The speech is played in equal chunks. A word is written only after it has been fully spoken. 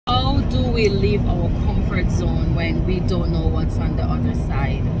we leave our comfort zone when we don't know what's on the other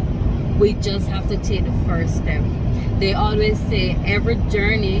side? We just have to take the first step. They always say every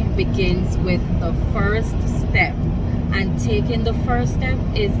journey begins with the first step, and taking the first step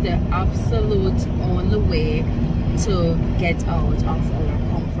is the absolute only way to get out of our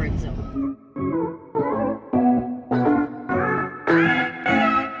comfort zone.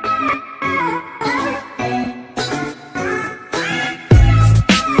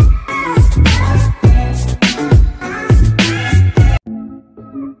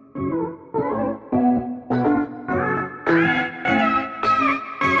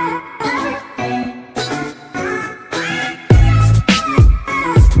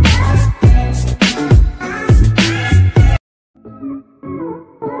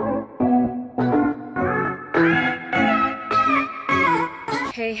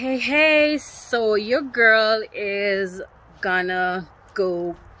 Hey, so your girl is gonna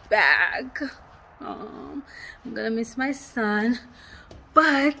go back. I'm gonna miss my son,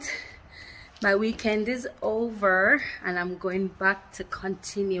 but my weekend is over and I'm going back to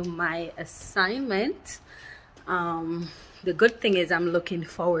continue my assignment. The good thing is I'm looking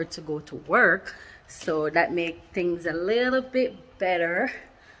forward to go to work, so that makes things a little bit better,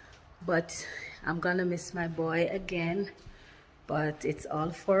 but I'm gonna miss my boy again. But it's all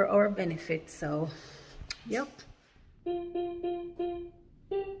for our benefit, so yep.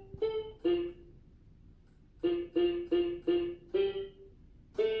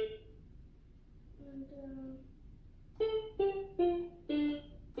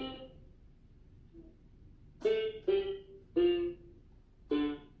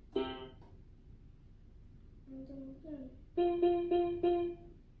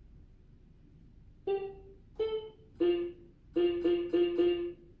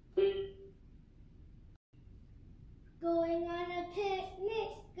 Going on a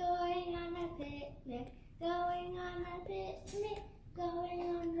picnic, going on a picnic, going on a picnic, going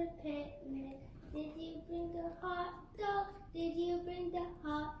on a picnic. Did you bring the hot dog? Did you bring the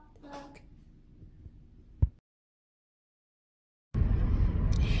hot dog?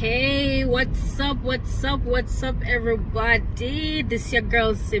 Hey, what's up everybody? This is your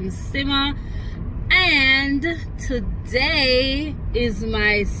girl Sim Simma, and today is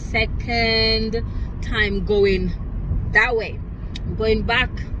my second time going that way. I'm going back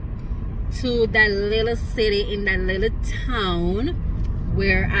to that little city in that little town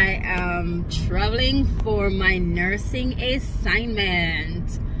where I am traveling for my nursing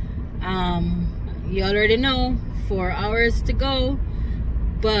assignment. You already know, 4 hours to go,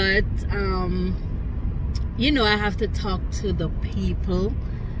 but you know, I have to talk to the people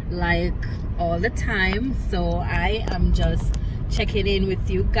like all the time, so I am just checking in with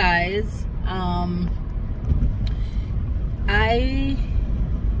you guys.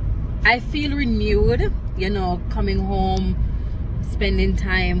 I feel renewed, you know, coming home, spending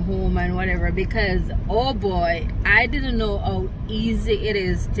time home and whatever, because oh boy, I didn't know how easy it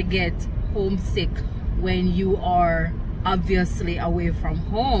is to get homesick when you are obviously away from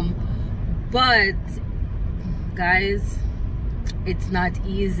home. But guys, it's not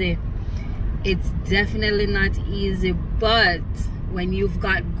easy. It's definitely not easy, but when you've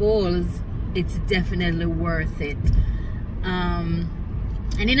got goals, it's definitely worth it.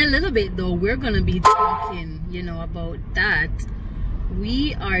 And in a little bit though, we're gonna be talking, you know, about that.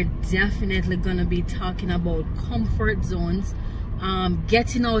 We are definitely gonna be talking about comfort zones,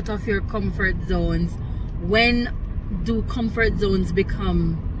 getting out of your comfort zones. When do comfort zones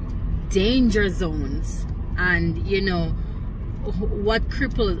become danger zones? And you know, what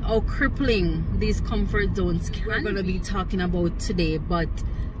how crippling these comfort zones can be. We're gonna be talking about today, but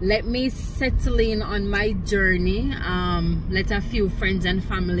let me settle in on my journey. Let a few friends and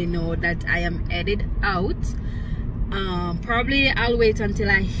family know that I am headed out. Probably I'll wait until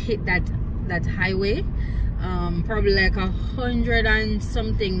I hit that highway. Probably like 100 and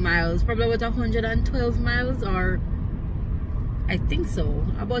something miles, probably about 112 miles, or I think so,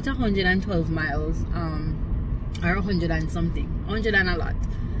 about 112 miles, or 100 and something, 100 and a lot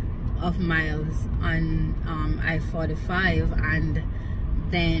of miles on I-45, and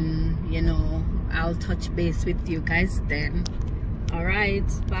then, you know, I'll touch base with you guys then. All right,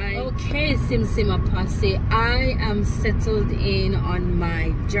 bye. Okay, Sim Simma posse, I am settled in on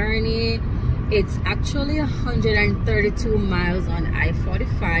my journey. It's actually 132 miles on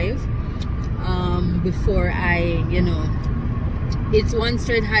I-45. Before I, you know, it's one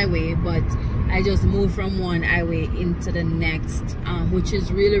straight highway, but I just moved from one highway into the next, which is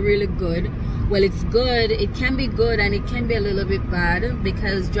really good. Well, it's good. It can be good and it can be a little bit bad,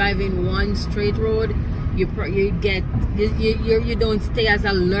 because driving one straight road you don't stay as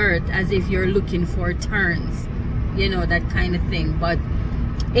alert as if you're looking for turns, you know, that kind of thing. But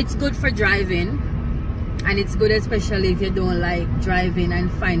it's good for driving, and it's good especially if you don't like driving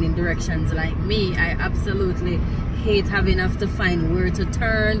and finding directions like me. I absolutely hate having to find where to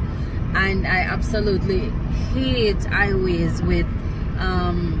turn, and I absolutely hate highways with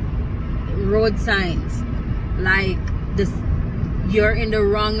road signs like this. You're in the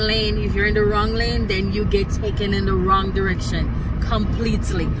wrong lane. If you're in the wrong lane, then you get taken in the wrong direction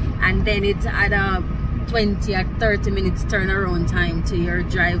completely, and then it's at a 20 or 30 minutes turnaround time to your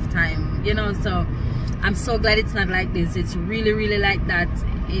drive time, you know. So I'm so glad it's not like this. It's really, really like that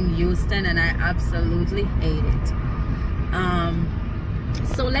in Houston, and I absolutely hate it.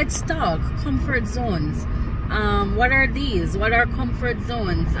 So let's talk comfort zones. What are these? What are comfort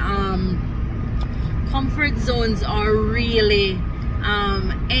zones? Comfort zones are really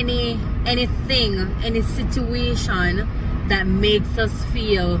anything, any situation that makes us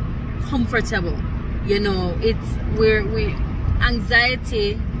feel comfortable. You know, it's where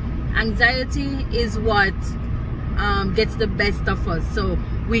anxiety is what gets the best of us. So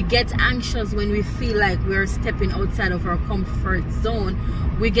we get anxious when we feel like we're stepping outside of our comfort zone.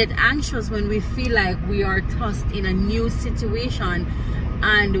 We get anxious when we feel like we are tossed in a new situation,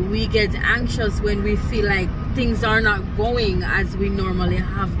 and we get anxious when we feel like things are not going as we normally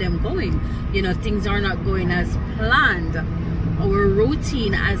have them going. You know, things are not going as planned. Our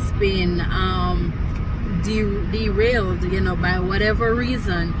routine has been derailed, you know, by whatever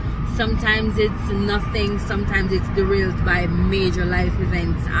reason. Sometimes it's nothing, sometimes it's derailed by major life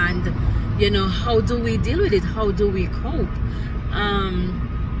events. And you know, how do we deal with it? How do we cope?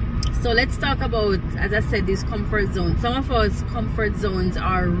 So let's talk about, as I said, these comfort zones. Some of us comfort zones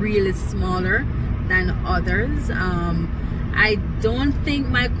are really smaller than others. I don't think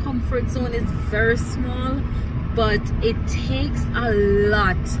my comfort zone is very small, but it takes a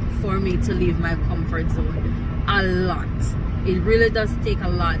lot for me to leave my comfort zone. A lot. It really does take a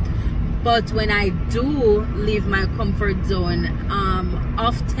lot. But when I do leave my comfort zone,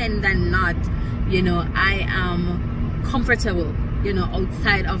 often than not, you know, I am comfortable, you know,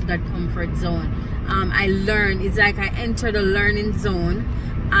 outside of that comfort zone. I learn. It's like I enter the learning zone,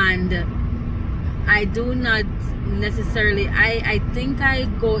 and I do not necessarily, I think I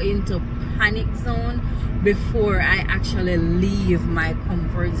go into panic zone before I actually leave my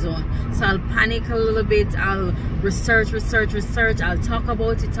comfort zone. So I'll panic a little bit, I'll research, I'll talk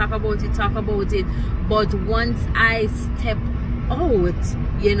about it, but once I step out,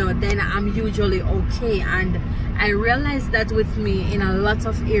 you know, then I'm usually okay. And I realized that with me in a lot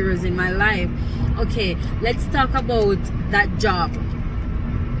of areas in my life. Okay, let's talk about that job.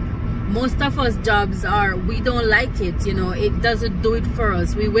 Most of us jobs are, we don't like it, you know, it doesn't do it for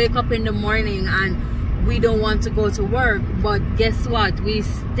us. We wake up in the morning and we don't want to go to work, but guess what? We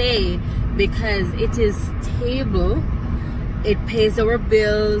stay because it is stable, it pays our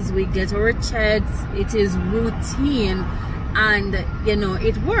bills, we get our checks, it is routine, and you know,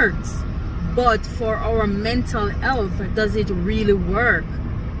 it works. But for our mental health, does it really work?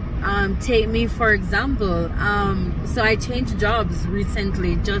 Take me for example. So I changed jobs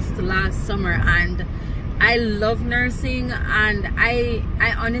recently, just last summer, and I love nursing, and I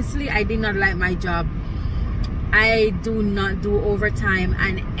honestly, I did not like my job. I do not do overtime,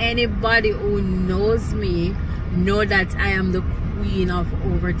 and anybody who knows me know that I am the queen of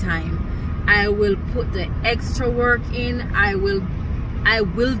overtime. I will put the extra work in. I will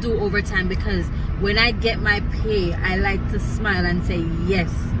do overtime, because when I get my pay, I like to smile and say,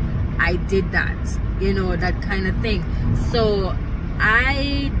 yes, I did that, you know, that kind of thing. So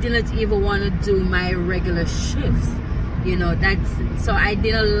I didn't even want to do my regular shifts, you know. So I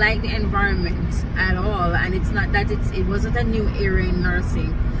didn't like the environment at all. And it's not that it wasn't a new area in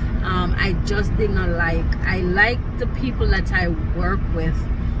nursing. I just did not like. I like the people that I work with,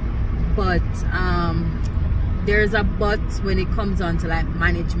 but there's a but when it comes on to like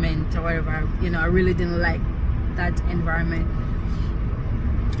management or whatever, you know. I really didn't like that environment.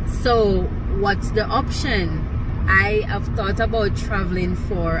 So what's the option? I have thought about traveling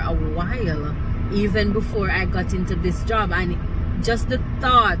for a while, even before I got into this job, and just the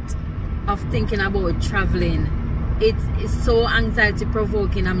thought of thinking about traveling, it's so anxiety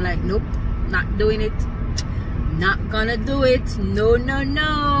provoking. I'm like, nope, not doing it, not gonna do it. No,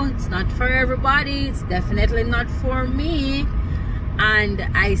 it's not for everybody. It's definitely not for me. And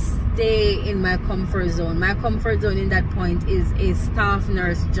I stay in my comfort zone. My comfort zone in that point is a staff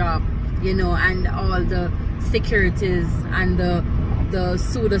nurse job, you know, and all the securities and the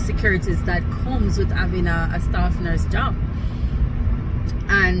pseudo securities that comes with having a staff nurse job.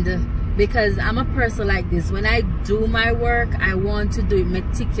 And because I'm a person like this. When I do my work, I want to do it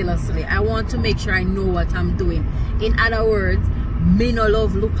meticulously. I want to make sure I know what I'm doing. In other words, me no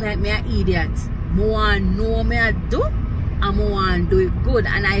love look like me an idiot. I want know me I do, and I want do it good.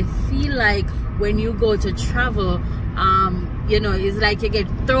 And I feel like when you go to travel, you know, it's like you get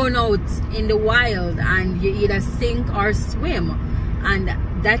thrown out in the wild and you either sink or swim. And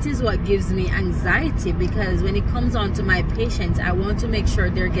that is what gives me anxiety, because when it comes on to my patients, I want to make sure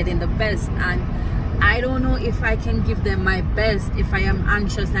they're getting the best. And I don't know if I can give them my best if I am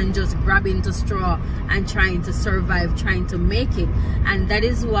anxious and just grabbing to straw and trying to survive, trying to make it. And that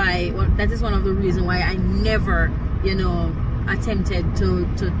is why, well, that is one of the reasons why I never, you know, attempted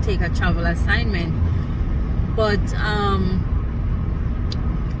to take a travel assignment. But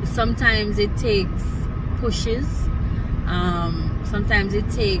sometimes it takes pushes. Sometimes it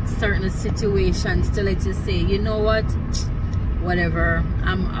takes certain situations to let you say, you know what, whatever,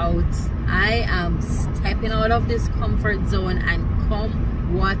 I'm out. I am stepping out of this comfort zone and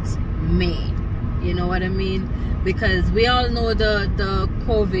come what may. You know what I mean? Because we all know the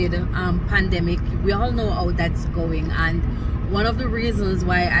COVID pandemic. We all know how that's going. And one of the reasons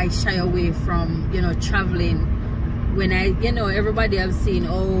why I shy away from, you know, traveling, when I, you know, everybody I've seen,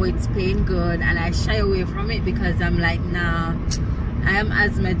 oh, it's paying good, and I shy away from it because I'm like, nah, I am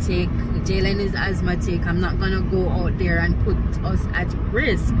asthmatic, Jalen is asthmatic, I'm not gonna go out there and put us at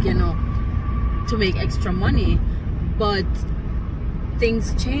risk, you know, to make extra money. But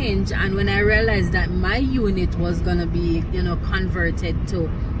things change, and when I realized that my unit was gonna be, you know, converted to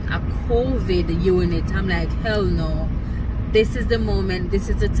a COVID unit, I'm like, hell no. This is the moment, this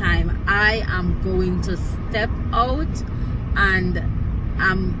is the time. I am going to step out, and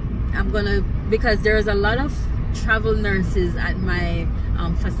I'm gonna, because there's a lot of travel nurses at my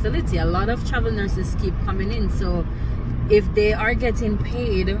facility. A lot of travel nurses keep coming in. So if they are getting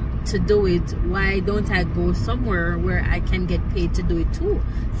paid to do it, why don't I go somewhere where I can get paid to do it too?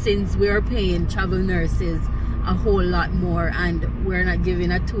 Since we are paying travel nurses a whole lot more, and we're not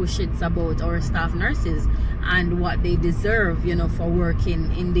giving a two shits about our staff nurses and what they deserve, you know, for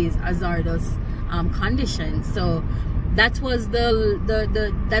working in these hazardous conditions. So that was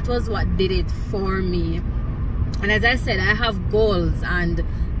that was what did it for me. And as I said, I have goals, and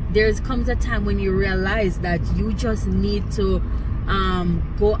there comes a time when you realize that you just need to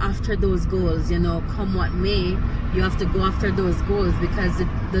go after those goals, you know, come what may. You have to go after those goals, because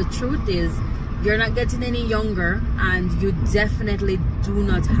the truth is, you're not getting any younger, and you definitely do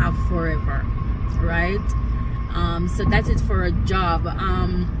not have forever, right? So that's it for a job.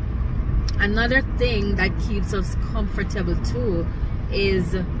 Another thing that keeps us comfortable too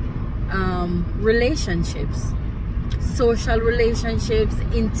is relationships, social relationships,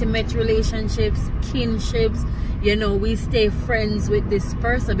 intimate relationships, kinships. You know, we stay friends with this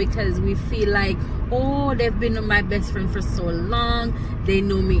person because we feel like, oh, they've been my best friend for so long, they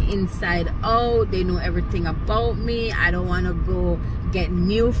know me inside out, they know everything about me, I don't want to go get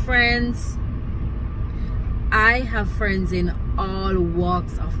new friends. I have friends in all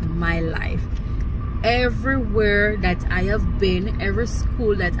walks of my life. Everywhere that I have been, every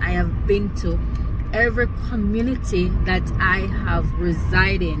school that I have been to, every community that I have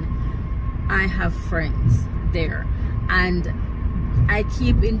resided in, I have friends there. And I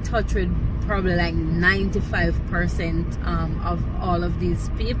keep in touch with probably like 95% of all of these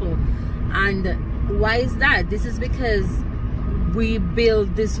people. And why is that? This is because we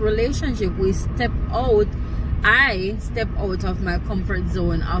build this relationship. We step out. I step out of my comfort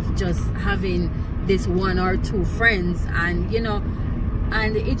zone of just having this one or two friends, and you know,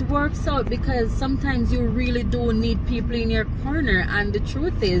 and it works out, because sometimes you really do need people in your corner. And the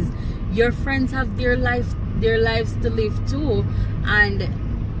truth is, your friends have their lives to live too, and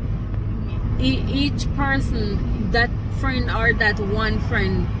each person, that friend or that one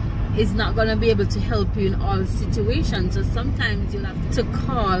friend, is not going to be able to help you in all situations. So sometimes you'll have to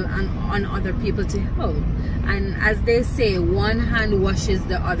call on other people to help. And as they say, one hand washes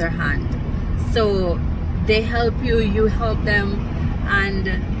the other hand. So they help you, you help them, and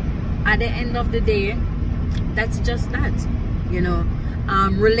at the end of the day, that's just that, you know.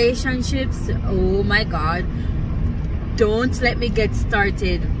 Relationships, oh my God, don't let me get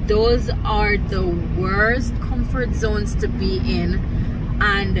started. Those are the worst comfort zones to be in,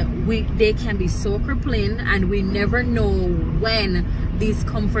 and they can be so crippling, and we never know when these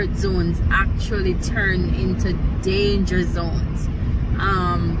comfort zones actually turn into danger zones.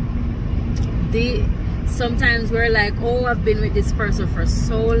 Sometimes we're like, oh, I've been with this person for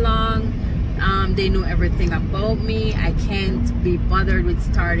so long, they know everything about me, I can't be bothered with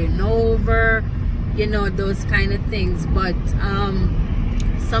starting over, you know, those kind of things. But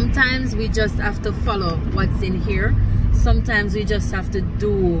Sometimes we just have to follow what's in here. Sometimes we just have to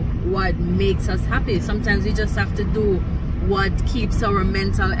do what makes us happy. Sometimes we just have to do what keeps our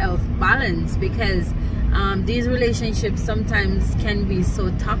mental health balanced, because these relationships sometimes can be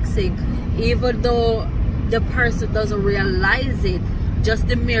so toxic, even though the person doesn't realize it. Just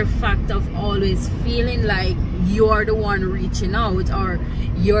the mere fact of always feeling like you're the one reaching out, or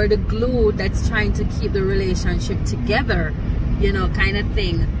you're the glue that's trying to keep the relationship together, you know, kind of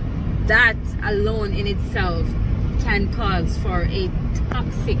thing. That alone in itself can cause for a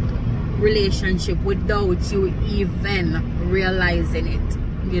toxic relationship without you even realizing it,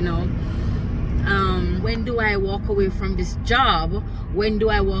 you know. When do I walk away from this job? When do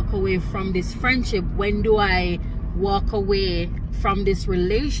I walk away from this friendship? When do I walk away from this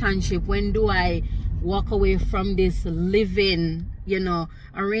relationship? When do I walk away from this living, you know,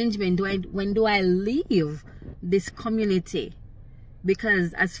 arrangement? When do I leave this community?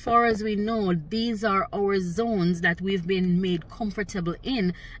 Because as far as we know, these are our zones that we've been made comfortable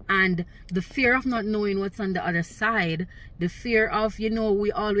in, and the fear of not knowing what's on the other side, the fear of, you know,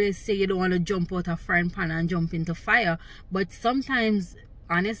 we always say you don't want to jump out of frying pan and jump into fire, but sometimes,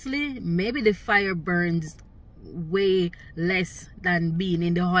 honestly, maybe the fire burns way less than being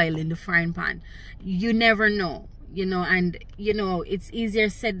in the oil in the frying pan. You never know, you know, and you know, it's easier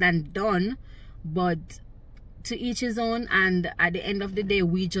said than done, but to each his own. And at the end of the day,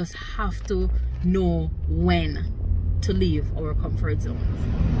 we just have to know when to leave our comfort zones.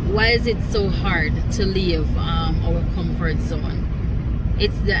 Why is it so hard to leave our comfort zone?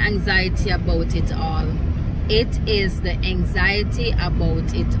 It's the anxiety about it all. It is the anxiety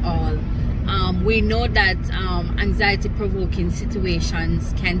about it all. We know that anxiety provoking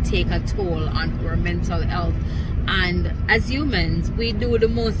situations can take a toll on our mental health, and as humans, we do the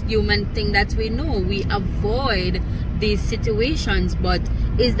most human thing that we know. We avoid these situations, but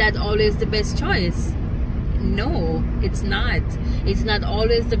is that always the best choice? No, it's not. It's not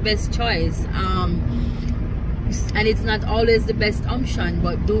always the best choice, and it's not always the best option,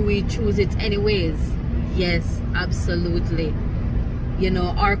 but do we choose it anyways? Yes, absolutely. You know,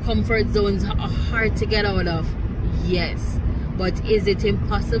 our comfort zones are hard to get out of. Yes. But is it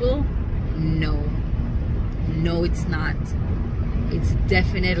impossible? No. No, it's not. It's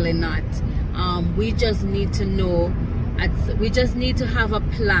definitely not. We just need to know, we just need to have a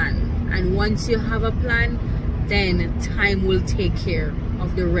plan. And once you have a plan, then time will take care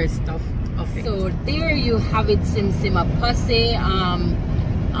of the rest of it. So there you have it, Sim Simma posse,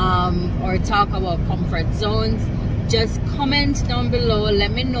 or talk about comfort zones. Just comment down below,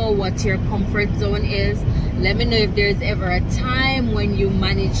 let me know what your comfort zone is. Let me know if there's ever a time when you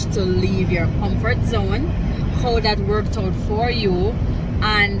managed to leave your comfort zone, how that worked out for you.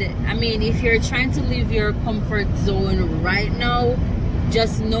 And I mean, if you're trying to leave your comfort zone right now,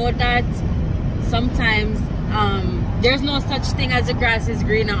 just know that sometimes there's no such thing as the grass is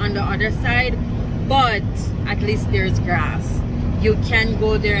greener on the other side, but at least there's grass. You can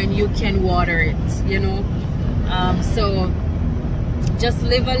go there and you can water it, you know. So just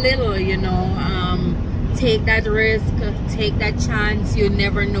live a little, you know, take that risk, take that chance. You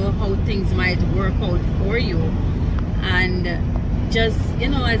never know how things might work out for you. And just, you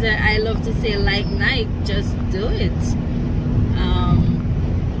know, as I love to say, like Nike, just do it.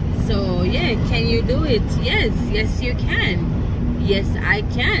 So yeah, can you do it? Yes, yes you can. Yes, I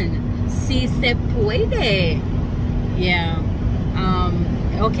can. Si se puede. Yeah.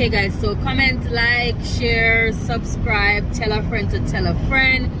 Okay guys, so comment, like, share, subscribe, tell a friend to tell a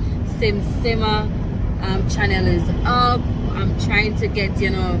friend. Sim Simma channel is up. I'm trying to get,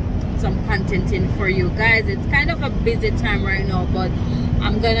 you know, some content in for you guys. It's kind of a busy time right now, but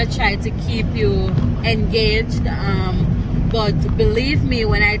I'm gonna try to keep you engaged. But believe me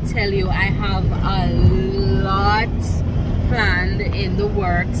when I tell you, I have a lot planned in the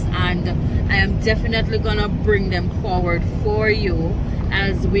works, and I am definitely gonna bring them forward for you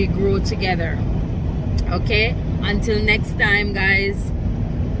as we grow together. Okay, until next time guys,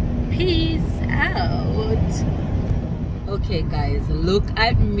 peace out. Okay guys, look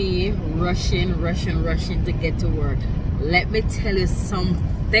at me rushing to get to work. Let me tell you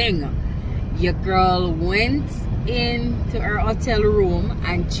something. Your girl went into her hotel room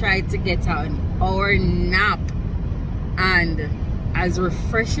and tried to get an hour nap, and as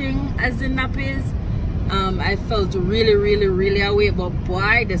refreshing as the nap is, I felt really awake, but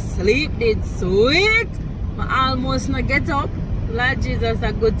boy, the sleep did sweet. I almost not get up. Lord Jesus,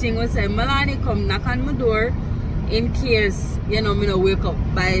 a good thing was say Melanie come knock on my door in case, you know, me no wake up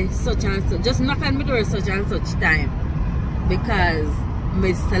by such and such. Just knock on my door such and such time, because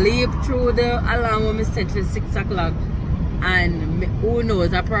me sleep through the alarm when me set for 6 o'clock, and who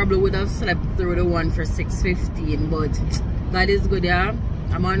knows, I probably would have slept through the one for 6:15, but God is good. Yeah,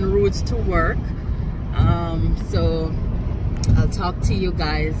 I'm en route to work, so I'll talk to you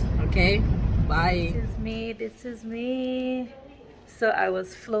guys. Okay, bye. This is me. So I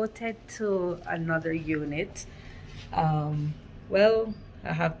was floated to another unit. Well,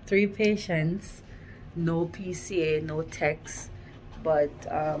 I have 3 patients, no PCA, no techs, but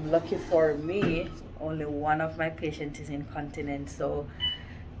lucky for me, only one of my patients is incontinent. So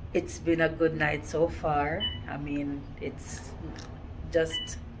it's been a good night so far. I mean, it's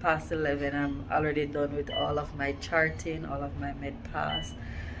just past 11. I'm already done with all of my charting, all of my med pass.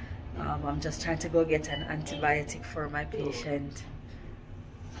 I'm just trying to go get an antibiotic for my patient,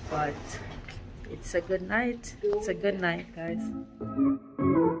 but it's a good night. It's a good night, guys.